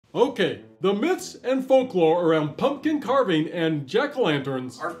Okay, the myths and folklore around pumpkin carving and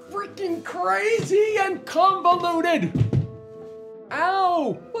jack-o'-lanterns are freaking crazy and convoluted!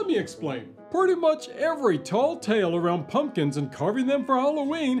 Ow! Let me explain. Pretty much every tall tale around pumpkins and carving them for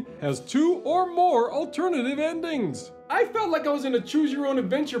Halloween has 2 or more alternative endings. I felt like I was in a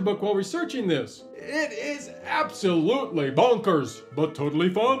choose-your-own-adventure book while researching this. It is absolutely bonkers, but totally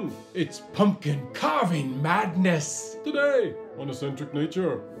fun. It's pumpkin carving madness. Today on Eccentric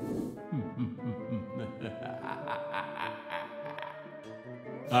Nature.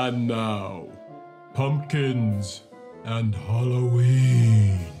 And now, pumpkins and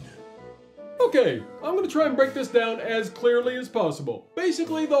Halloween. Okay, I'm gonna try and break this down as clearly as possible.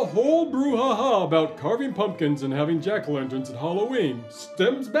 Basically, the whole brouhaha about carving pumpkins and having jack-o'-lanterns at Halloween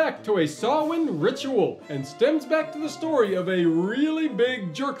stems back to a Samhain ritual and stems back to the story of a really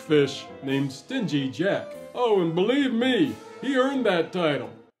big jerkfish named Stingy Jack. Oh, and believe me, he earned that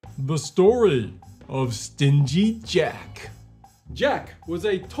title. The story of Stingy Jack. Jack was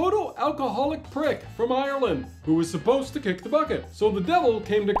a total alcoholic prick from Ireland who was supposed to kick the bucket. So the devil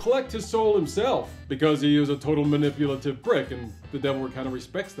came to collect his soul himself because he was a total manipulative prick, and the devil kind of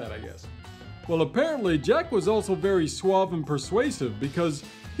respects that, I guess. Well, apparently Jack was also very suave and persuasive because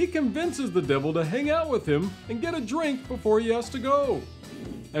he convinces the devil to hang out with him and get a drink before he has to go.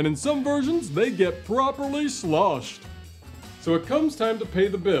 And in some versions, they get properly sloshed. So it comes time to pay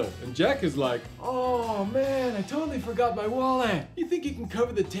the bill, and Jack is like, "Oh man, I totally forgot my wallet. You think you can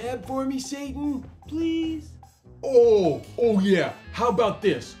cover the tab for me, Satan? Please?" Oh yeah, how about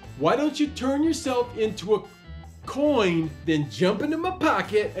this? Why don't you turn yourself into a coin, then jump into my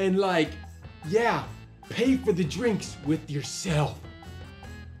pocket and pay for the drinks with yourself.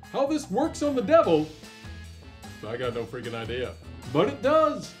 How this works on the devil, I got no freaking idea. But it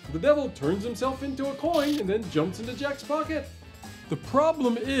does! The devil turns himself into a coin and then jumps into Jack's pocket. The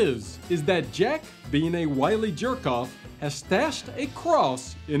problem is that Jack, being a wily jerk-off, has stashed a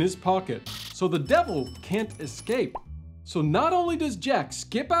cross in his pocket, so the devil can't escape. So not only does Jack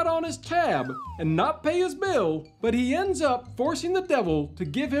skip out on his tab and not pay his bill, but he ends up forcing the devil to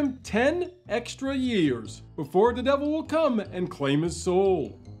give him 10 extra years before the devil will come and claim his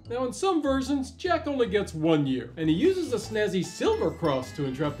soul. Now in some versions, Jack only gets 1 year, and he uses a snazzy silver cross to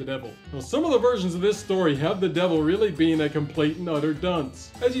entrap the devil. Now some of the versions of this story have the devil really being a complete and utter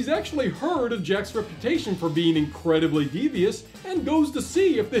dunce, as he's actually heard of Jack's reputation for being incredibly devious and goes to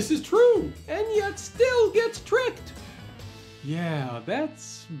see if this is true, and yet still gets tricked. Yeah,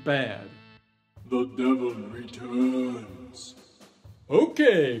 that's bad. The devil returns.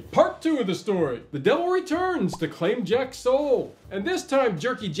 Okay, part 2 of the story. The devil returns to claim Jack's soul. And this time,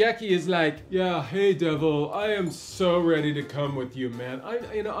 Jerky Jackie is like, "Yeah, hey devil, I am so ready to come with you, man.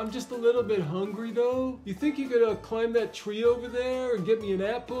 I'm just a little bit hungry though. You think you could climb that tree over there and get me an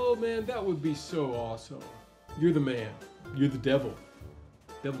apple? Man, that would be so awesome. You're the man. You're the devil.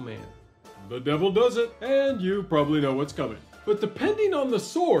 Devil man." The devil does it, and you probably know what's coming. But depending on the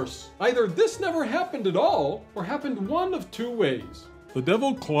source, either this never happened at all, or happened one of 2 ways. The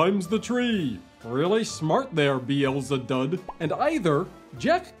devil climbs the tree. Really smart there, Beelzebub. And either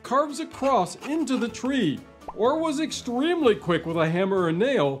Jack carves a cross into the tree, or was extremely quick with a hammer and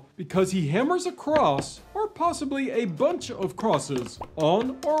nail because he hammers a cross, or possibly a bunch of crosses,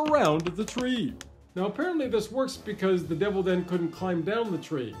 on or around the tree. Now apparently this works because the devil then couldn't climb down the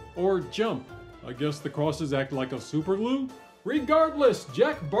tree, or jump. I guess the crosses act like a super glue? Regardless,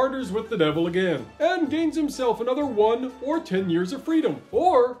 Jack barters with the devil again, and gains himself another 1 or 10 years of freedom,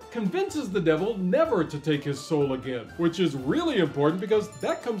 or convinces the devil never to take his soul again, which is really important because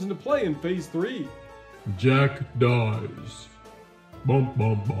that comes into play in phase 3. Jack dies. Bum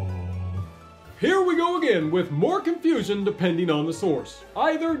bum bum. Here we go again with more confusion depending on the source.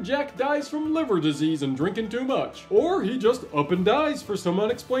 Either Jack dies from liver disease and drinking too much, or he just up and dies for some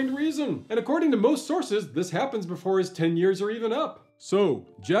unexplained reason. And according to most sources, this happens before his 10 years are even up. So,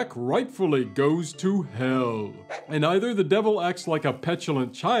 Jack rightfully goes to hell. And either the devil acts like a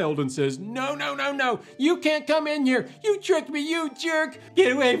petulant child and says, "No, no, no, no, you can't come in here. You tricked me, you jerk.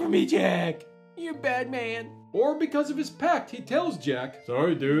 Get away from me, Jack. You bad man." Or because of his pact, he tells Jack,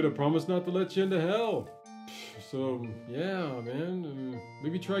 "Sorry dude, I promise not to let you into hell." So, yeah, man,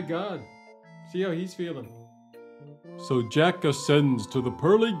 maybe try God. See how he's feeling. So Jack ascends to the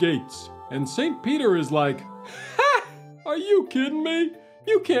pearly gates, and St. Peter is like, "Ha! Are you kidding me?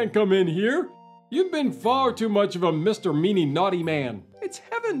 You can't come in here. You've been far too much of a Mr. Meanie Naughty Man. It's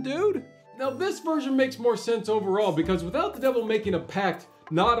heaven, dude." Now this version makes more sense overall because without the devil making a pact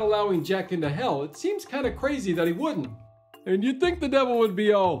not allowing Jack into hell, it seems kind of crazy that he wouldn't. And you'd think the devil would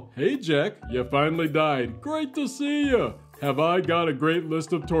be all, "Hey Jack, you finally died. Great to see you. have I got a great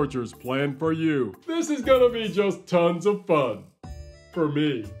list of tortures planned for you. This is gonna be just tons of fun. For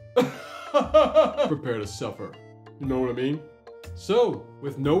me. Prepare to suffer. You know what I mean? So,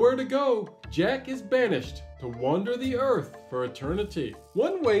 with nowhere to go, Jack is banished to wander the earth for eternity.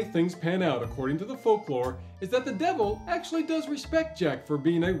 One way things pan out according to the folklore is that the devil actually does respect Jack for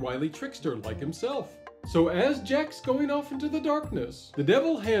being a wily trickster like himself. So as Jack's going off into the darkness, the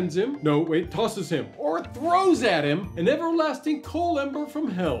devil tosses him, or throws at him an everlasting coal ember from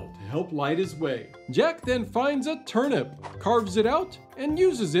hell to help light his way. Jack then finds a turnip, carves it out, and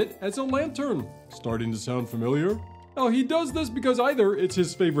uses it as a lantern. Starting to sound familiar? Now he does this because either it's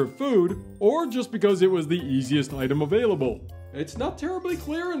his favorite food, or just because it was the easiest item available. It's not terribly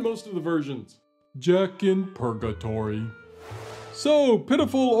clear in most of the versions. Jack in Purgatory. So,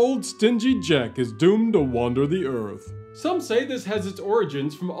 pitiful old Stingy Jack is doomed to wander the earth. Some say this has its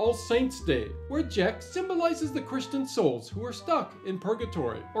origins from All Saints' Day, where Jack symbolizes the Christian souls who are stuck in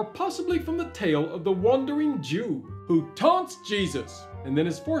purgatory, or possibly from the tale of the wandering Jew, who taunts Jesus, and then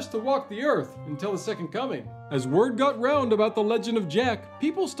is forced to walk the earth until the second coming. As word got round about the legend of Jack,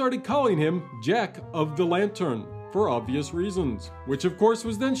 people started calling him Jack of the Lantern, for obvious reasons, which of course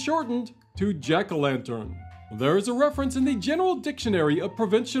was then shortened to Jack-o'-lantern. There is a reference in the General Dictionary of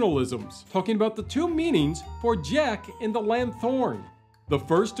Provincialisms talking about the two meanings for Jack in the lanthorn. The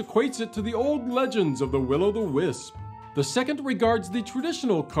first equates it to the old legends of the will-o'-the-wisp. The second regards the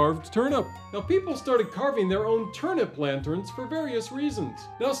traditional carved turnip. Now people started carving their own turnip lanterns for various reasons.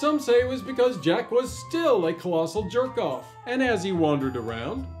 Now some say it was because Jack was still a colossal jerk-off, and as he wandered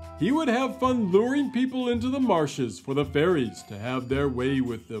around, he would have fun luring people into the marshes for the fairies to have their way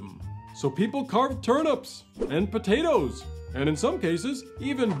with them. So people carved turnips and potatoes, and in some cases,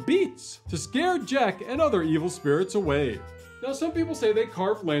 even beets, to scare Jack and other evil spirits away. Now some people say they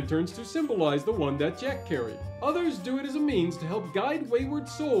carved lanterns to symbolize the one that Jack carried. Others do it as a means to help guide wayward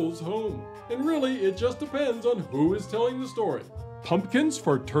souls home. And really, it just depends on who is telling the story. Pumpkins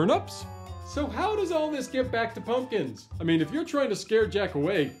for turnips? So how does all this get back to pumpkins? I mean, if you're trying to scare Jack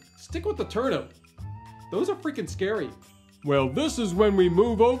away, stick with the turnip. Those are freaking scary. Well, this is when we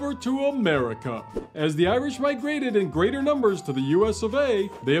move over to America. As the Irish migrated in greater numbers to the US of A,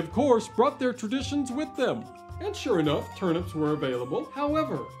 they of course brought their traditions with them. And sure enough, turnips were available.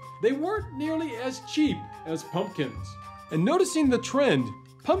 However, they weren't nearly as cheap as pumpkins. And noticing the trend,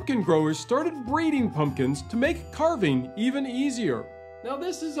 pumpkin growers started breeding pumpkins to make carving even easier. Now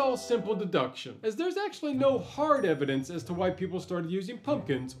this is all simple deduction, as there's actually no hard evidence as to why people started using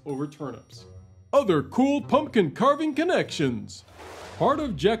pumpkins over turnips. Other cool pumpkin carving connections. Part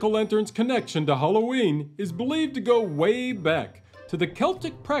of Jack-o'-lantern's connection to Halloween is believed to go way back to the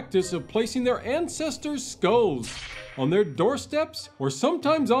Celtic practice of placing their ancestors' skulls on their doorsteps or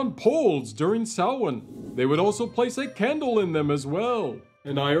sometimes on poles during Samhain. They would also place a candle in them as well.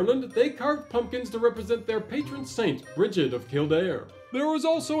 In Ireland, they carved pumpkins to represent their patron saint, Bridget of Kildare. There was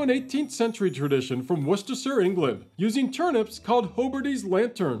also an 18th century tradition from Worcestershire, England, using turnips called Hobarty's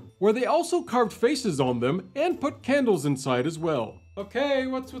lantern, where they also carved faces on them and put candles inside as well. Okay,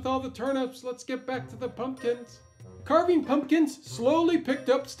 what's with all the turnips? Let's get back to the pumpkins. Carving pumpkins slowly picked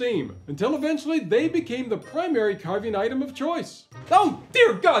up steam, until eventually they became the primary carving item of choice. Oh,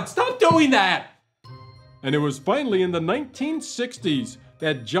 dear God, stop doing that! And it was finally in the 1960s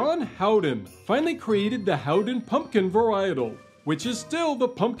that John Howden finally created the Howden pumpkin varietal, which is still the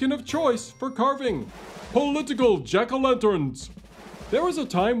pumpkin of choice for carving. Political jack-o'-lanterns. There was a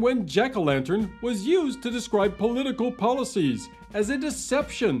time when jack-o'-lantern was used to describe political policies as a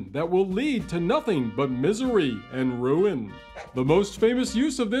deception that will lead to nothing but misery and ruin. The most famous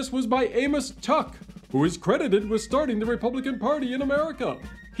use of this was by Amos Tuck, who is credited with starting the Republican Party in America.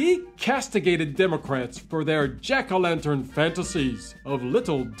 He castigated Democrats for their jack-o'-lantern fantasies of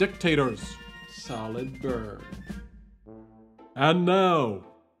little dictators. Solid burn. And now,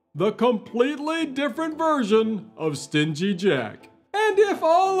 the completely different version of Stingy Jack. And if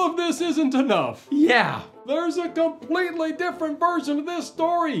all of this isn't enough, yeah, there's a completely different version of this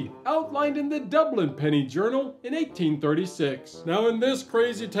story, outlined in the Dublin Penny Journal in 1836. Now in this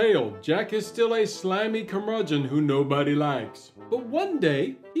crazy tale, Jack is still a slimy curmudgeon who nobody likes. But one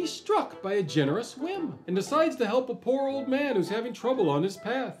day, he's struck by a generous whim, and decides to help a poor old man who's having trouble on his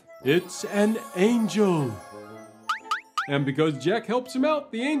path. It's an angel. And because Jack helps him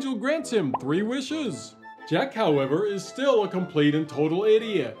out, the angel grants him 3 wishes. Jack, however, is still a complete and total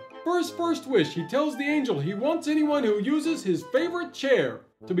idiot. For his first wish, he tells the angel he wants anyone who uses his favorite chair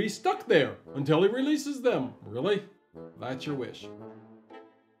to be stuck there until he releases them. Really? That's your wish.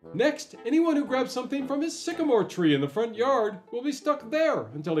 Next, anyone who grabs something from his sycamore tree in the front yard will be stuck there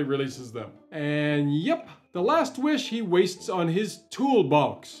until he releases them. And yep, The last wish he wastes on his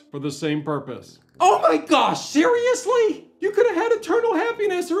toolbox for the same purpose. Oh my gosh, seriously? You could have had eternal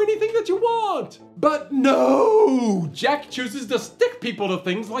happiness or anything that you want. But no! Jack chooses to stick people to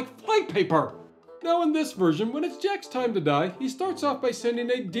things like flypaper. Now in this version, when it's Jack's time to die, he starts off by sending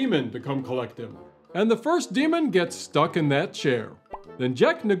a demon to come collect him. And the first demon gets stuck in that chair. Then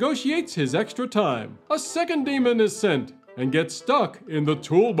Jack negotiates his extra time. A second demon is sent and gets stuck in the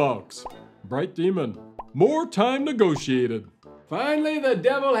toolbox. Bright demon. More time negotiated. Finally, the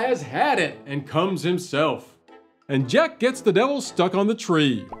devil has had it and comes himself. And Jack gets the devil stuck on the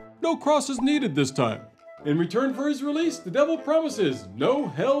tree. No crosses needed this time. In return for his release, the devil promises no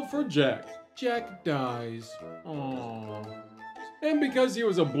hell for Jack. Jack dies. Aww. And because he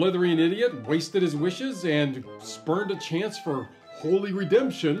was a blithering idiot, wasted his wishes, and spurned a chance for holy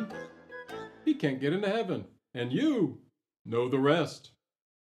redemption, he can't get into heaven. And you know the rest.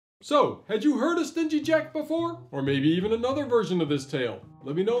 So, had you heard of Stingy Jack before? Or maybe even another version of this tale?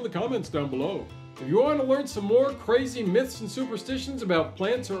 Let me know in the comments down below. If you want to learn some more crazy myths and superstitions about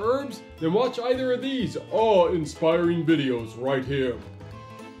plants or herbs, then watch either of these awe-inspiring videos right here.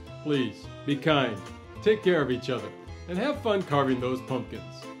 Please, be kind, take care of each other, and have fun carving those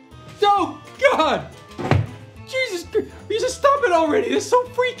pumpkins. Oh, God! Jesus, you just stop it already, this is so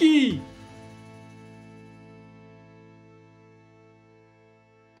freaky!